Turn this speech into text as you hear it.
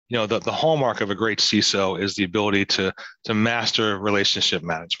the hallmark of a great CISO is the ability to master relationship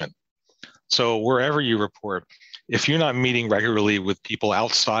management. So wherever you report, if you're not meeting regularly with people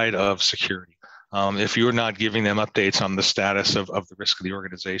outside of security, if you're not giving them updates on the status of the risk of the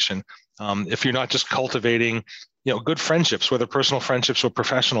organization, if you're not just cultivating, good friendships, whether personal friendships or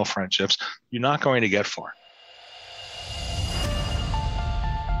professional friendships, you're not going to get far.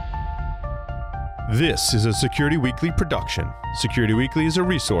 This is a Security Weekly production. Security Weekly is a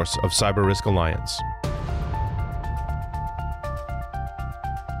resource of Cyber Risk Alliance.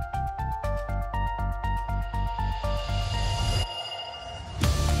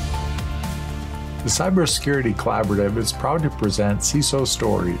 The Cybersecurity Collaborative is proud to present CISO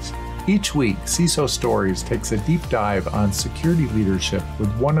Stories. Each week, CISO Stories takes a deep dive on security leadership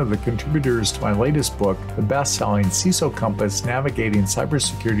with one of the contributors to my latest book, the best-selling CISO Compass: Navigating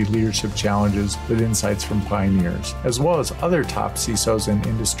Cybersecurity Leadership Challenges with Insights from Pioneers, as well as other top CISOs and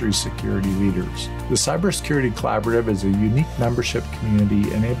industry security leaders. The Cybersecurity Collaborative is a unique membership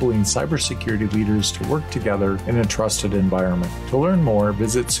community enabling cybersecurity leaders to work together in a trusted environment. To learn more,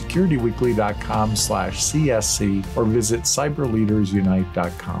 visit securityweekly.com/CSC or visit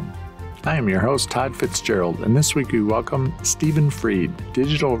cyberleadersunite.com. I am your host, Todd Fitzgerald, and this week we welcome Stephen Freed,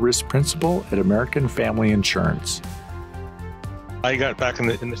 Digital Risk Principal at American Family Insurance. I got back in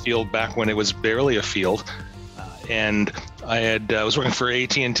the field back when it was barely a field, and I was working for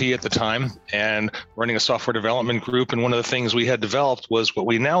AT&T at the time and running a software development group, and one of the things we had developed was what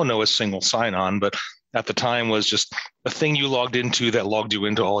we now know as single sign-on, but at the time was just a thing you logged into that logged you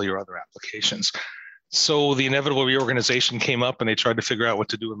into all your other applications. So the inevitable reorganization came up and they tried to figure out what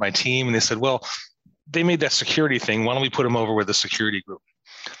to do with my team. And they said, well, they made that security thing. Why don't we put them over with the security group?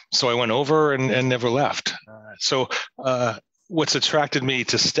 So I went over and never left. So what's attracted me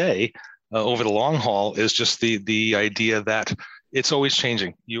to stay over the long haul is just the idea that it's always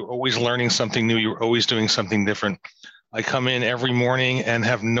changing. You're always learning something new. You're always doing something different. I come in every morning and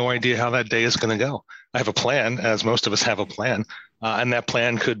have no idea how that day is going to go. I have a plan, as most of us have a plan. And that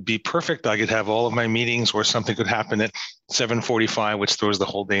plan could be perfect. I could have all of my meetings, or something could happen at 7:45, which throws the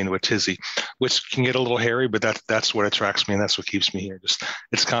whole day into a tizzy, which can get a little hairy, but that's what attracts me and that's what keeps me here. Just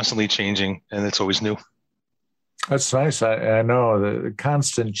it's constantly changing and it's always new. That's nice. I know the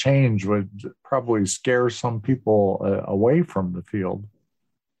constant change would probably scare some people away from the field.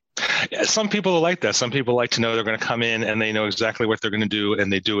 Yeah, some people are like that. Some people like to know they're going to come in and they know exactly what they're going to do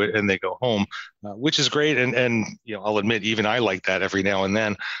and they do it and they go home, which is great. And I'll admit, even I like that every now and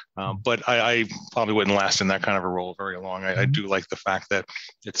then. But I probably wouldn't last in that kind of a role very long. I do like the fact that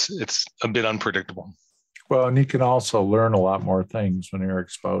it's a bit unpredictable. Well, and you can also learn a lot more things when you're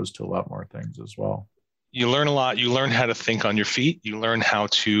exposed to a lot more things as well. You learn a lot. You learn how to think on your feet. You learn how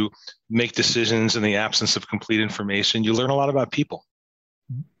to make decisions in the absence of complete information. You learn a lot about people.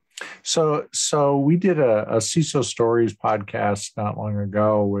 So we did a CISO Stories podcast not long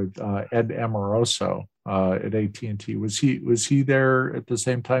ago with Ed Amoroso at AT&T. Was he there at the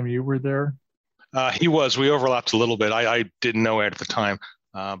same time you were there? He was. We overlapped a little bit. I didn't know Ed at the time,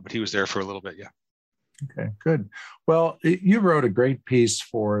 but he was there for a little bit. Yeah. Okay, good. Well, you wrote a great piece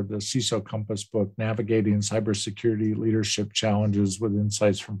for the CISO Compass book, Navigating Cybersecurity Leadership Challenges with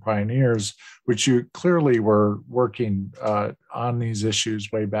Insights from Pioneers, which you clearly were working on these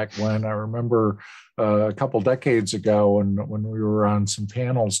issues way back when. I remember a couple decades ago when we were on some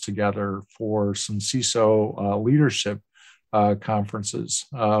panels together for some CISO leadership conferences,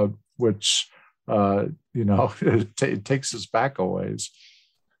 which, it takes us back a ways.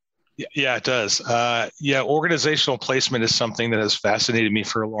 Yeah, it does. Organizational placement is something that has fascinated me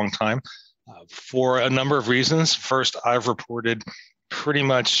for a long time for a number of reasons. First, I've reported pretty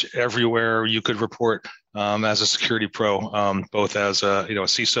much everywhere you could report as a security pro, both as a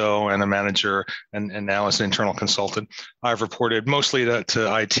CISO and a manager, and now as an internal consultant. I've reported mostly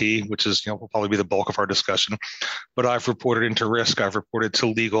to IT, which is will probably be the bulk of our discussion, but I've reported into risk. I've reported to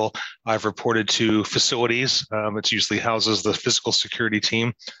legal. I've reported to facilities. It usually houses the physical security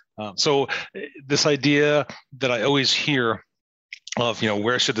team. So this idea that I always hear of,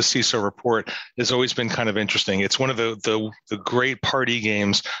 where should the CISO report has always been kind of interesting. It's one of the great party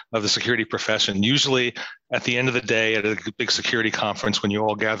games of the security profession. Usually at the end of the day at a big security conference when you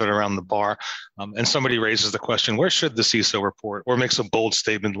all gathered around the bar and somebody raises the question, where should the CISO report, or makes a bold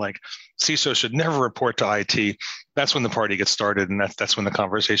statement like CISO should never report to IT, that's when the party gets started and that's when the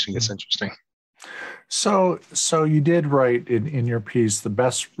conversation gets interesting. So you did write in your piece, the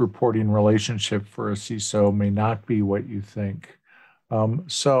best reporting relationship for a CISO may not be what you think.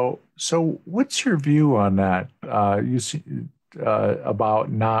 So what's your view on that? About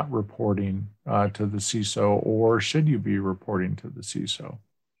not reporting to the CISO, or should you be reporting to the CISO?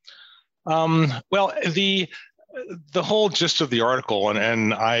 Well, the whole gist of the article,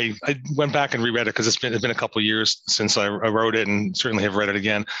 and I went back and reread it because it's been a couple of years since I wrote it, and certainly have read it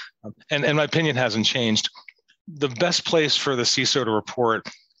again. And my opinion hasn't changed. The best place for the CISO to report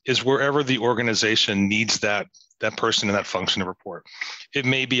is wherever the organization needs that person in that function to report. It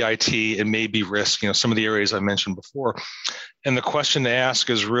may be IT, it may be risk, some of the areas I mentioned before. And the question to ask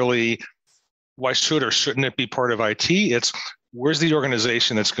is really, why should or shouldn't it be part of IT? It's where's the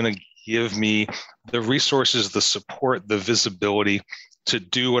organization that's going to give me the resources, the support, the visibility to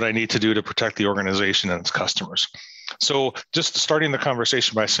do what I need to do to protect the organization and its customers. So just starting the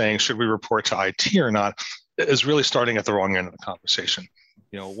conversation by saying, should we report to IT or not, is really starting at the wrong end of the conversation.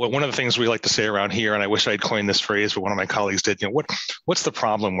 One of the things we like to say around here, and I wish I'd coined this phrase, but one of my colleagues did, what's the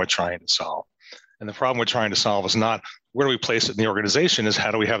problem we're trying to solve? And the problem we're trying to solve is not where do we place it in the organization, is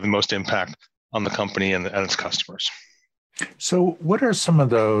how do we have the most impact on the company and its customers. So what are some of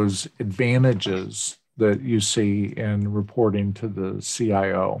those advantages that you see in reporting to the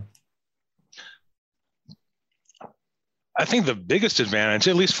CIO? I think the biggest advantage,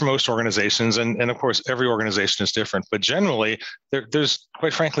 at least for most organizations, and of course, every organization is different, but generally, there's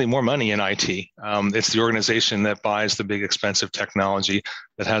quite frankly more money in IT. It's the organization that buys the big expensive technology,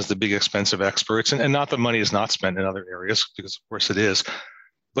 that has the big expensive experts, and not that money is not spent in other areas, because of course it is,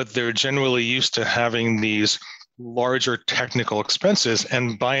 but they're generally used to having these larger technical expenses.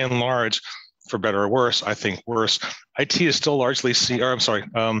 And by and large, for better or worse, I think worse, IT is still largely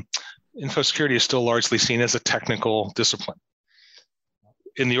info security is still largely seen as a technical discipline.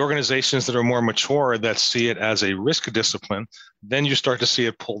 In the organizations that are more mature, that see it as a risk discipline, then you start to see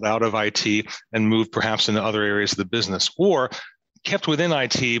it pulled out of IT and move perhaps into other areas of the business, or kept within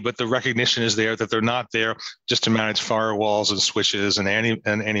IT, but the recognition is there that they're not there just to manage firewalls and switches and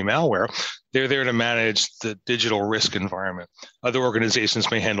anti-malware. They're there to manage the digital risk environment. Other organizations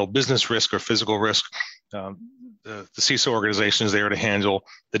may handle business risk or physical risk. The CISO organization is there to handle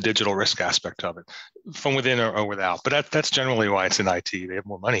the digital risk aspect of it, from within or without. But that's generally why it's in IT. They have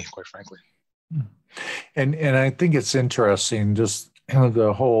more money, quite frankly. And I think it's interesting, just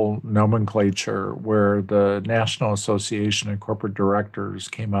the whole nomenclature where the National Association of Corporate Directors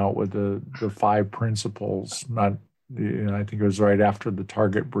came out with the 5 principles. I think it was right after the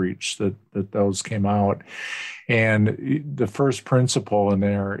Target breach that those came out. And the first principle in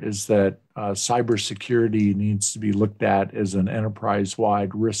there is that cybersecurity needs to be looked at as an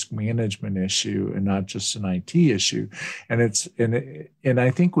enterprise-wide risk management issue and not just an IT issue. And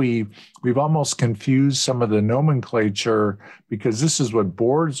I think we've almost confused some of the nomenclature, because this is what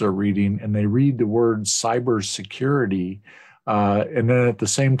boards are reading, and they read the word cybersecurity, and then at the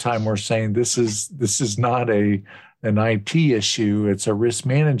same time we're saying this is not an IT issue; it's a risk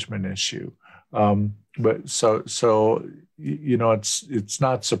management issue. But so it's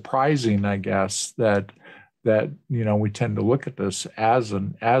not surprising, I guess, that we tend to look at this as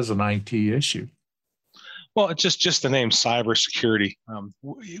an IT issue. Well, it's just the name cybersecurity,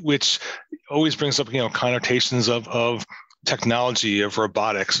 which always brings up connotations of technology, of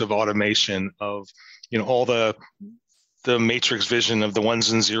robotics, of automation, of all the matrix vision of the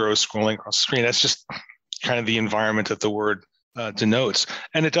ones and zeros scrolling across the screen. That's just kind of the environment that the word denotes,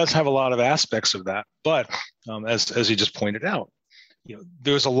 and it does have a lot of aspects of that. But as you just pointed out,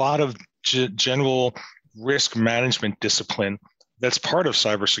 there's a lot of general risk management discipline that's part of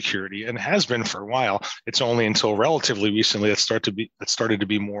cybersecurity and has been for a while. It's only until relatively recently that started to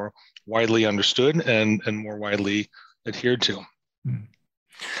be more widely understood and more widely adhered to.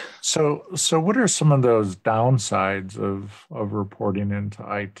 So what are some of those downsides of reporting into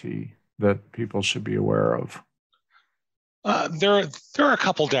IT that people should be aware of? There are a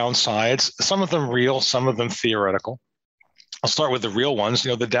couple downsides, some of them real, some of them theoretical. I'll start with the real ones.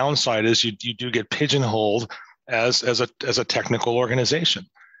 The downside is you do get pigeonholed as a technical organization.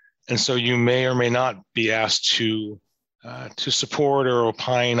 And so you may or may not be asked to support or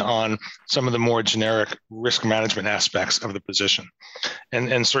opine on some of the more generic risk management aspects of the position.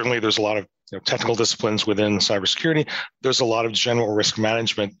 And certainly there's a lot of technical disciplines within cybersecurity. There's a lot of general risk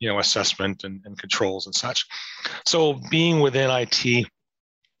management, assessment and controls and such. So being within IT,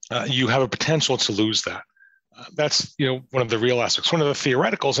 you have a potential to lose that. That's one of the real aspects. One of the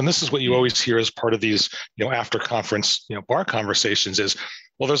theoreticals, and this is what you always hear as part of these after conference bar conversations, is,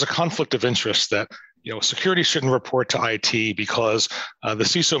 well, there's a conflict of interest that security shouldn't report to IT because the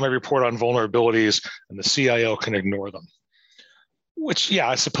CISO may report on vulnerabilities and the CIO can ignore them. Which,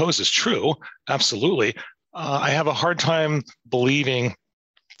 I suppose is true. Absolutely. I have a hard time believing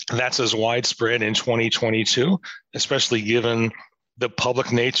that's as widespread in 2022, especially given the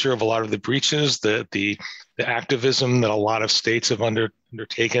public nature of a lot of the breaches, the activism that a lot of states have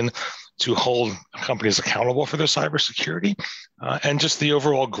undertaken to hold companies accountable for their cybersecurity, and just the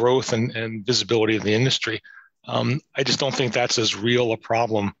overall growth and visibility of the industry. I just don't think that's as real a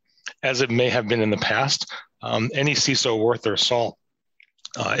problem as it may have been in the past. Any CISO worth their salt,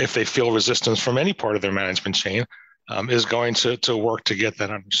 if they feel resistance from any part of their management chain, is going to work to get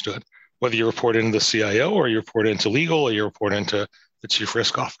that understood, whether you report into the CIO or you report into legal or you report into the chief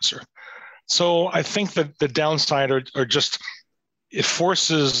risk officer. So I think that the downside are just, it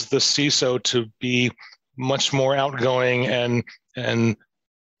forces the CISO to be much more outgoing and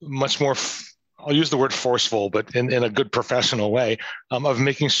much more, I'll use the word forceful, but in a good professional way, of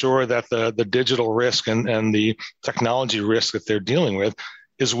making sure that the digital risk and the technology risk that they're dealing with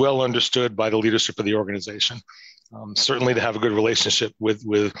is well understood by the leadership of the organization. Certainly to have a good relationship with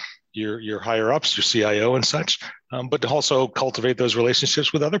your higher ups, your CIO and such, but to also cultivate those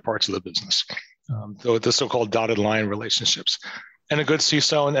relationships with other parts of the business, the so-called dotted line relationships. And a good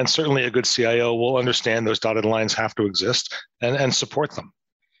CISO and certainly a good CIO will understand those dotted lines have to exist and support them.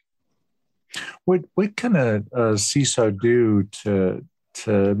 What can a CISO do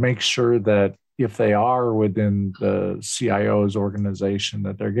to make sure that if they are within the CIO's organization,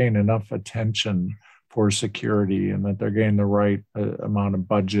 that they're getting enough attention for security and that they're getting the right amount of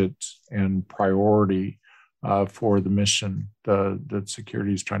budget and priority for the mission that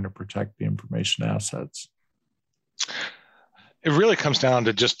security is trying to protect the information assets? It really comes down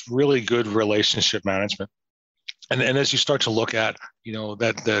to just really good relationship management. And as you start to look at,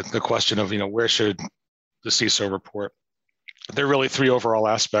 that the question of, where should the CISO report, there are really three overall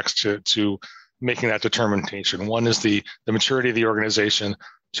aspects to making that determination. One is the maturity of the organization.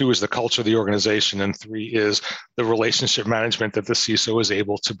 Two is the culture of the organization. And three is the relationship management that the CISO is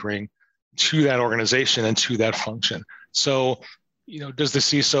able to bring to that organization and to that function. So, does the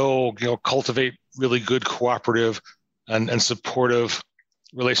CISO, cultivate really good cooperative and supportive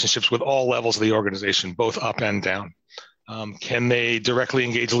relationships with all levels of the organization, both up and down? Can they directly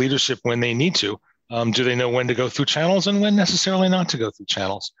engage leadership when they need to? Do they know when to go through channels and when necessarily not to go through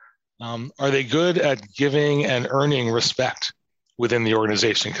channels? Are they good at giving and earning respect within the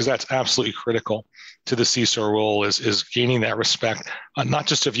organization? Because that's absolutely critical to the CISO role, is gaining that respect, not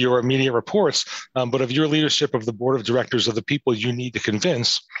just of your immediate reports, but of your leadership, of the board of directors, of the people you need to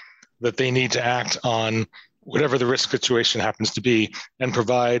convince that they need to act on whatever the risk situation happens to be, and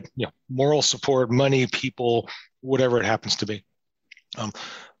provide moral support, money, people, whatever it happens to be.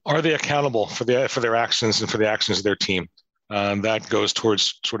 Are they accountable for their actions and for the actions of their team? That goes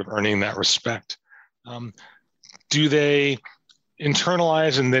towards sort of earning that respect. Do they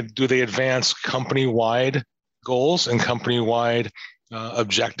internalize and do they advance company-wide goals and company-wide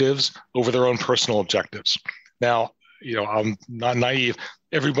objectives over their own personal objectives? Now, I'm not naive.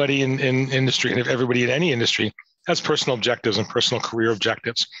 Everybody in industry and everybody in any industry has personal objectives and personal career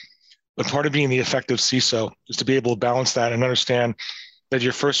objectives. But part of being the effective CISO is to be able to balance that and understand that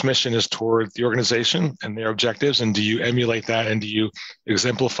your first mission is toward the organization and their objectives. And do you emulate that? And do you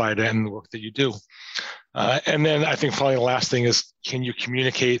exemplify that in the work that you do? And then I think probably the last thing is, can you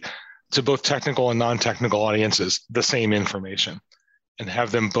communicate to both technical and non-technical audiences the same information and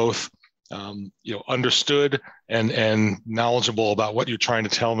have them both understood and knowledgeable about what you're trying to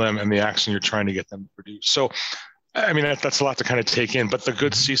tell them and the action you're trying to get them to produce. So, I mean, that's a lot to kind of take in, but the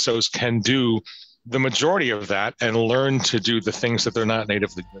good CISOs can do the majority of that and learn to do the things that they're not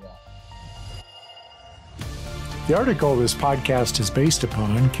natively good at. The article this podcast is based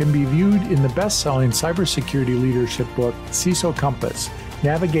upon can be viewed in the best-selling cybersecurity leadership book, CISO Compass,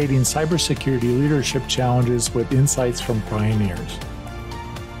 Navigating Cybersecurity Leadership Challenges with Insights from Pioneers.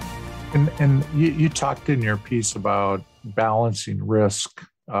 And you talked in your piece about balancing risk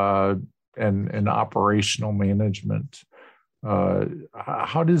and operational management.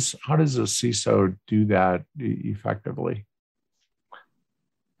 How does a CISO do that effectively?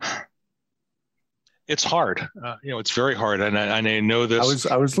 It's hard. It's very hard, and I know this.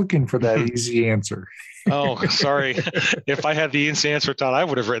 I was looking for that easy answer. Oh, sorry. If I had the easy answer, Todd, I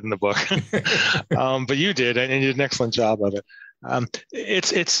would have written the book. But you did, and you did an excellent job of it.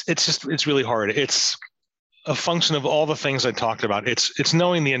 It's really hard. It's a function of all the things I talked about. It's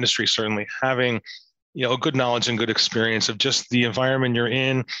knowing the industry, certainly having a good knowledge and good experience of just the environment you're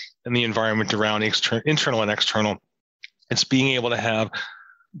in and the environment around, internal and external. It's being able to have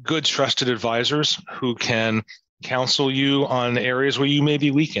good, trusted advisors who can counsel you on areas where you may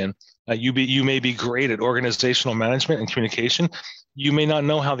be weak in. You may be great at organizational management and communication. You may not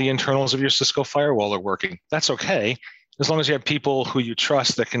know how the internals of your Cisco firewall are working. That's okay, as long as you have people who you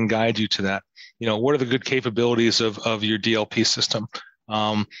trust that can guide you to that. What are the good capabilities of your DLP system?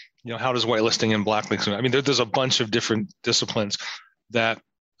 How does whitelisting and blacklisting? I mean, there's a bunch of different disciplines that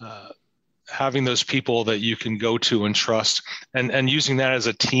having those people that you can go to and trust, and using that as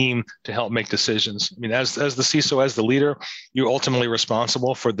a team to help make decisions. I mean, as the CISO, as the leader, you're ultimately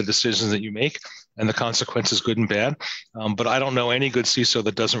responsible for the decisions that you make and the consequences, good and bad. But I don't know any good CISO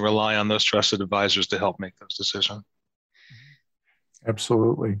that doesn't rely on those trusted advisors to help make those decisions.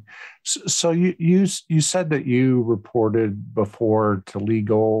 Absolutely. So you said that you reported before to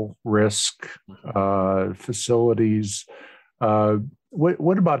legal, risk, facilities.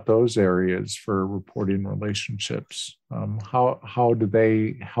 What about those areas for reporting relationships? How do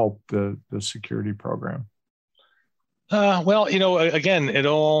they help the security program? Well, again, it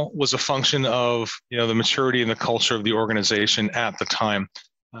all was a function of, the maturity and the culture of the organization at the time.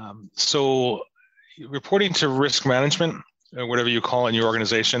 So reporting to risk management, whatever you call it in your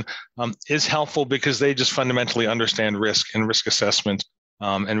organization, is helpful because they just fundamentally understand risk and risk assessment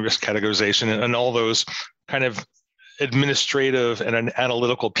and risk categorization and all those kind of administrative and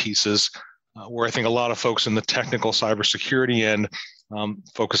analytical pieces where I think a lot of folks in the technical cybersecurity end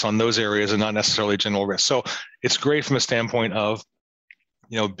focus on those areas and not necessarily general risk. So it's great from a standpoint of,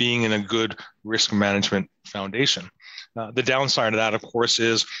 being in a good risk management foundation. The downside of that, of course,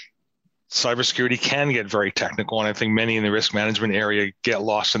 is cybersecurity can get very technical. And I think many in the risk management area get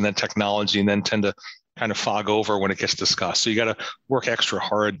lost in that technology and then tend to kind of fog over when it gets discussed. So you got to work extra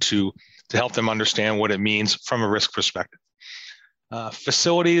hard to help them understand what it means from a risk perspective.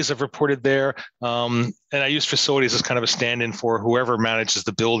 Facilities have reported there, and I use facilities as kind of a stand-in for whoever manages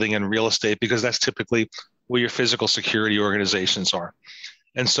the building and real estate, because that's typically where your physical security organizations are.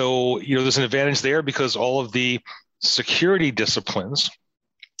 And so, there's an advantage there because all of the security disciplines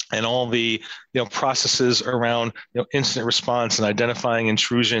and all the processes around incident response and identifying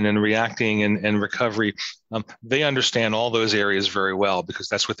intrusion and reacting and recovery, they understand all those areas very well because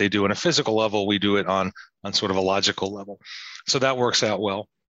that's what they do on a physical level. We do it on sort of a logical level. So that works out well.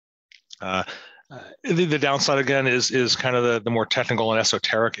 The downside again is kind of the more technical and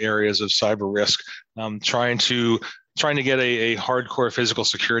esoteric areas of cyber risk. Trying to get a hardcore physical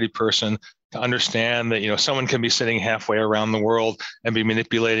security person to understand that someone can be sitting halfway around the world and be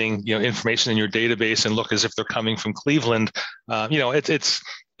manipulating information in your database and look as if they're coming from Cleveland.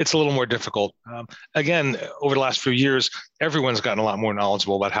 It's a little more difficult. Again, over the last few years, everyone's gotten a lot more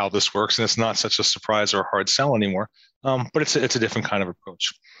knowledgeable about how this works, and it's not such a surprise or a hard sell anymore. But it's a different kind of approach.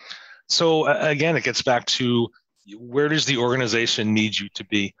 So again, it gets back to where does the organization need you to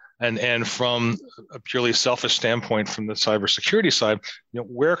be? And from a purely selfish standpoint, from the cybersecurity side,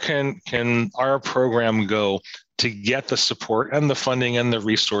 where can our program go to get the support and the funding and the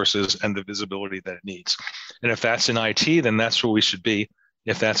resources and the visibility that it needs? And if that's in IT, then that's where we should be.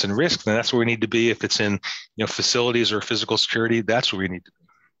 If that's in risk, then that's where we need to be. If it's in facilities or physical security, that's where we need to be.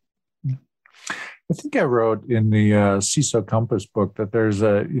 I think I wrote in the CISO Compass book that there's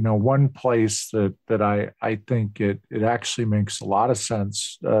one place that I think it actually makes a lot of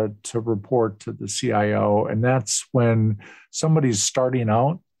sense to report to the CIO, and that's when somebody's starting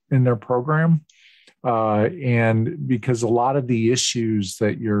out in their program, and because a lot of the issues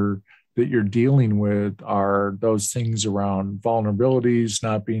that you're dealing with are those things around vulnerabilities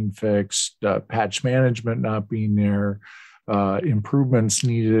not being fixed, patch management not being there. Improvements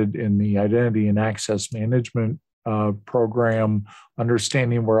needed in the identity and access management program,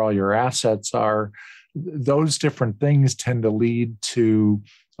 understanding where all your assets are. Those different things tend to lead to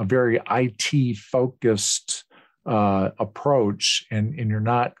a very IT-focused approach, and you're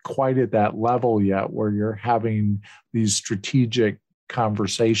not quite at that level yet where you're having these strategic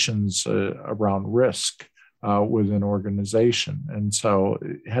conversations around risk with an organization. And so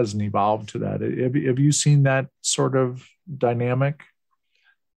it hasn't evolved to that. Have you seen that sort of dynamic?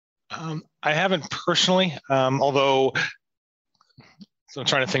 I haven't personally, although so I'm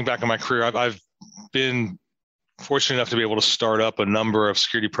trying to think back on my career. I've been fortunate enough to be able to start up a number of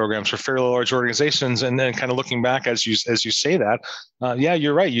security programs for fairly large organizations. And then kind of looking back as you say that, yeah,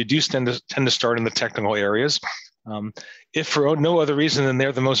 you're right. You do tend to start in the technical areas. If for no other reason than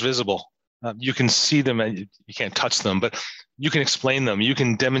they're the most visible. You can see them and you can't touch them, but you can explain them. You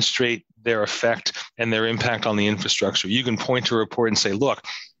can demonstrate their effect and their impact on the infrastructure. You can point to a report and say, look,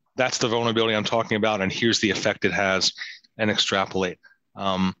 that's the vulnerability I'm talking about, and here's the effect it has, and extrapolate.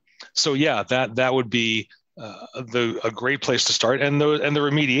 So yeah, that would be a great place to start. And the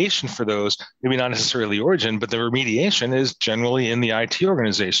remediation for those, maybe not necessarily the origin, but the remediation is generally in the IT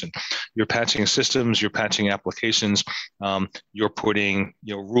organization. You're patching systems, you're patching applications, you're putting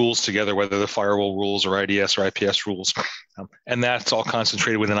rules together, whether the firewall rules or IDS or IPS rules, and that's all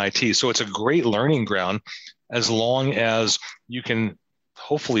concentrated within IT. So it's a great learning ground as long as you can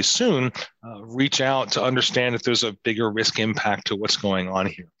hopefully soon, reach out to understand if there's a bigger risk impact to what's going on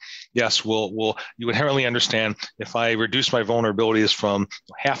here. Yes, you inherently understand if I reduce my vulnerabilities from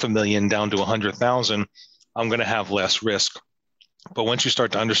 500,000 down to 100,000, I'm going to have less risk. But once you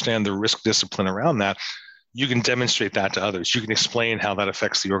start to understand the risk discipline around that, you can demonstrate that to others. You can explain how that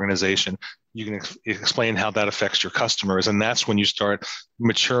affects the organization. You can explain how that affects your customers. And that's when you start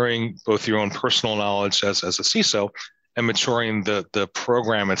maturing both your own personal knowledge as a CISO and maturing the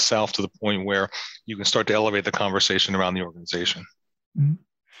program itself to the point where you can start to elevate the conversation around the organization. Mm-hmm.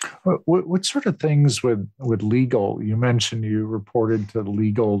 What sort of things with legal? You mentioned you reported to the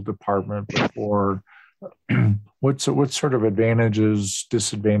legal department before. What sort of advantages,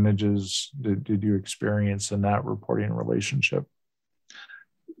 disadvantages did you experience in that reporting relationship?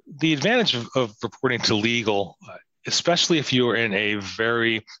 The advantage of reporting to legal, especially if you're in a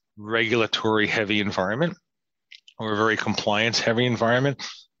very regulatory heavy environment or a very compliance heavy environment,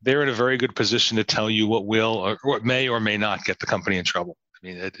 they're in a very good position to tell you what will or what may or may not get the company in trouble. I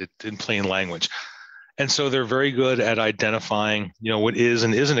mean, it in plain language. And so they're very good at identifying, what is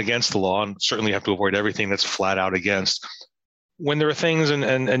and isn't against the law, and certainly have to avoid everything that's flat out against. When there are things,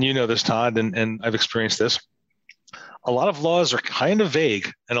 and you know this, Todd, and I've experienced this, a lot of laws are kind of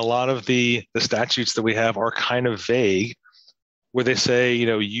vague, and a lot of the statutes that we have are kind of vague, where they say,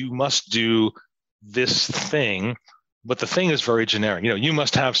 you must do this thing, but the thing is very generic. You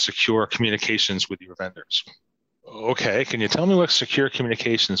must have secure communications with your vendors. Okay, can you tell me what secure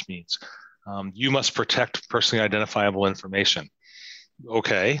communications means? You must protect personally identifiable information.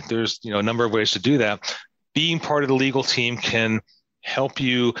 Okay, there's a number of ways to do that. Being part of the legal team can help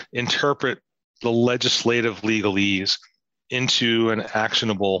you interpret the legislative legalese into an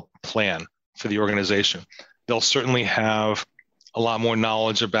actionable plan for the organization. They'll certainly have a lot more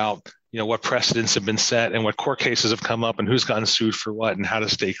knowledge about what precedents have been set and what court cases have come up and who's gotten sued for what and how to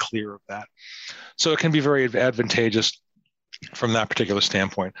stay clear of that. So it can be very advantageous from that particular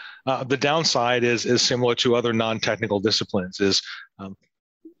standpoint. The downside is similar to other non-technical disciplines. Is the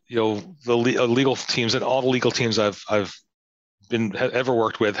legal teams, and all the legal teams I've ever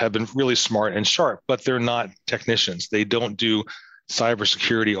worked with have been really smart and sharp, but they're not technicians. They don't do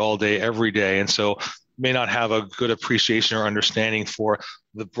cybersecurity all day, every day, and so may not have a good appreciation or understanding for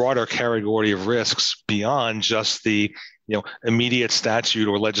the broader category of risks beyond just the immediate statute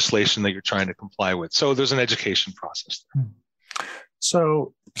or legislation that you're trying to comply with. So there's an education process there.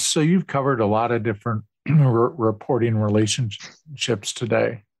 So you've covered a lot of different reporting relationships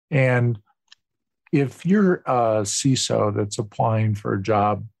today. And if you're a CISO that's applying for a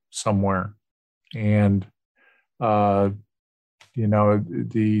job somewhere and the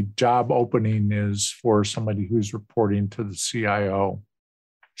job opening is for somebody who's reporting to the CIO,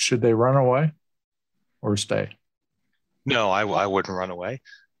 should they run away or stay? No, I wouldn't run away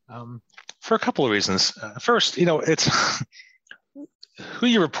for a couple of reasons. First, it's who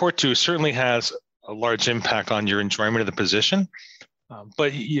you report to certainly has a large impact on your enjoyment of the position,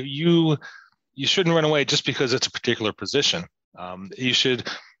 but you shouldn't run away just because it's a particular position. You should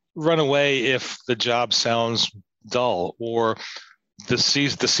run away if the job sounds dull or the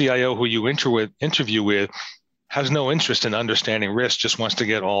CIO who you interview with has no interest in understanding risk, just wants to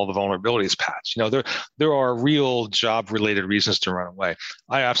get all the vulnerabilities patched. There are real job-related reasons to run away.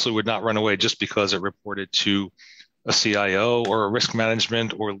 I absolutely would not run away just because it reported to a CIO or a risk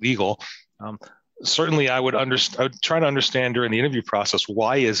management or legal. Certainly, I would try to understand during the interview process,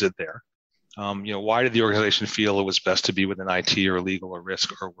 why is it there? Why did the organization feel it was best to be within IT or legal or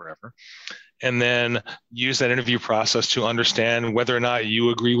risk or wherever? And then use that interview process to understand whether or not you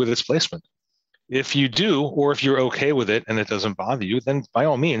agree with its placement. If you do, or if you're okay with it and it doesn't bother you, then by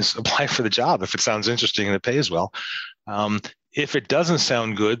all means, apply for the job if it sounds interesting and it pays well. If it doesn't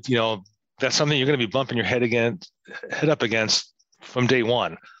sound good, that's something you're going to be bumping your head up against from day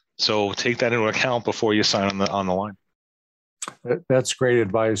one. So take that into account before you sign on the line. That's great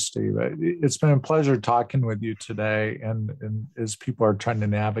advice, Steve. It's been a pleasure talking with you today. And as people are trying to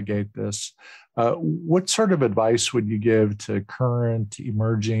navigate this, what sort of advice would you give to current,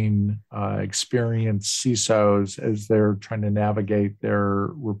 emerging, experienced CISOs as they're trying to navigate their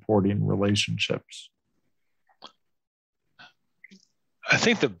reporting relationships? I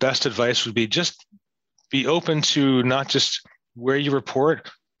think the best advice would be just be open to not just where you report,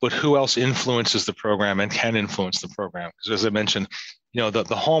 but who else influences the program and can influence the program. Because as I mentioned, the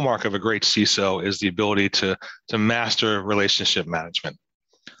hallmark of a great CISO is the ability to master relationship management.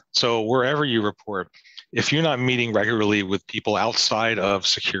 So wherever you report, if you're not meeting regularly with people outside of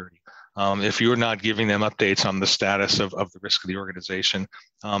security, if you're not giving them updates on the status of the risk of the organization,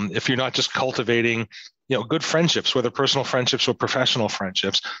 if you're not just cultivating good friendships, whether personal friendships or professional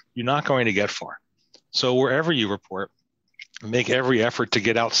friendships, you're not going to get far. So wherever you report, make every effort to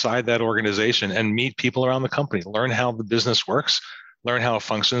get outside that organization and meet people around the company, learn how the business works, learn how it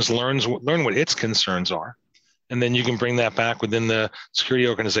functions, learn what its concerns are. And then you can bring that back within the security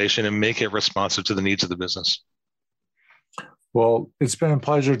organization and make it responsive to the needs of the business. Well, it's been a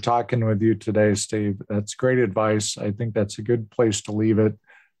pleasure talking with you today, Steve. That's great advice. I think that's a good place to leave it.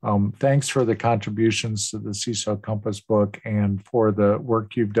 Thanks for the contributions to the CISO Compass book and for the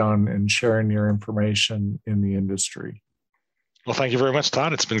work you've done in sharing your information in the industry. Well, thank you very much,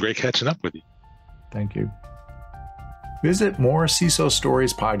 Todd. It's been great catching up with you. Thank you. Visit more CISO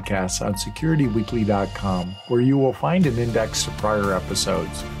Stories podcasts on securityweekly.com, where you will find an index to prior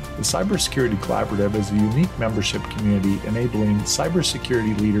episodes. The Cybersecurity Collaborative is a unique membership community enabling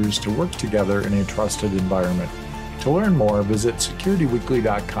cybersecurity leaders to work together in a trusted environment. To learn more, visit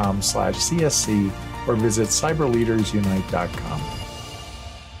securityweekly.com/CSC or visit cyberleadersunite.com.